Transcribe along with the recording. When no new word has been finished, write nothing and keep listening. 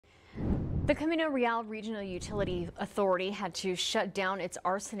The Camino Real Regional Utility Authority had to shut down its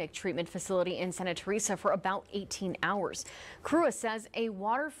arsenic treatment facility in Santa Teresa for about 18 hours. CRRUA says a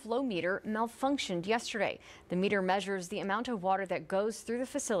water flow meter malfunctioned yesterday. The meter measures the amount of water that goes through the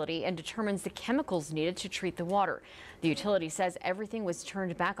facility and determines the chemicals needed to treat the water. The utility says everything was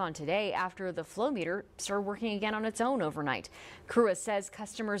turned back on today after the flow meter started working again on its own overnight. CRRUA says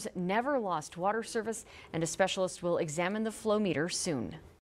customers never lost water service and a specialist will examine the flow meter soon.